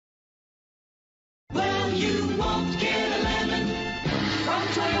you won't get a lemon from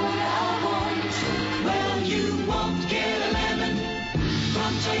Toyota of Orange. Well, you won't get a lemon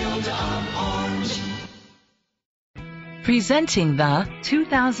from Toyota of Orange. Presenting the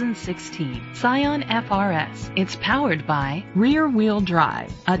 2016 Scion FRS. It's powered by rear-wheel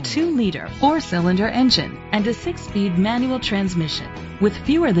drive, a 2-liter 4-cylinder engine, and a 6-speed manual transmission. With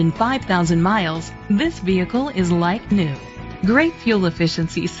fewer than 5,000 miles, this vehicle is like new. Great fuel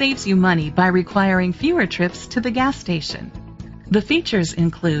efficiency saves you money by requiring fewer trips to the gas station. The features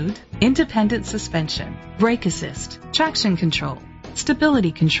include independent suspension, brake assist, traction control,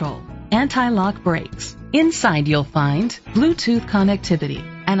 stability control, anti-lock brakes. Inside you'll find Bluetooth connectivity,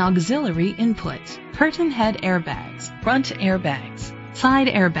 an auxiliary input, curtain head airbags, front airbags,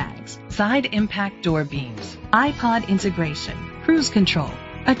 side impact door beams, iPod integration, cruise control,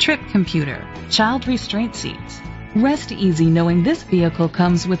 a trip computer, child restraint seats. Rest easy knowing this vehicle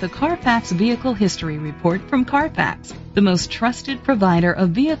comes with a Carfax Vehicle History Report from Carfax, the most trusted provider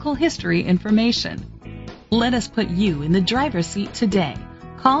of vehicle history information. Let us put you in the driver's seat today.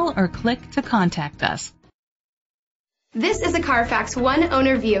 Call or click to contact us. This is a Carfax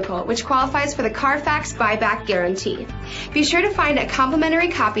one-owner vehicle which qualifies for the Carfax buyback guarantee. Be sure to find a complimentary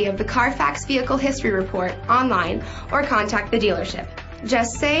copy of the Carfax Vehicle History Report online or contact the dealership.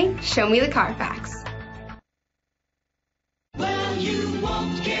 Just say, "Show me the Carfax." Well, you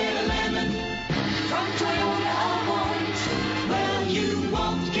won't get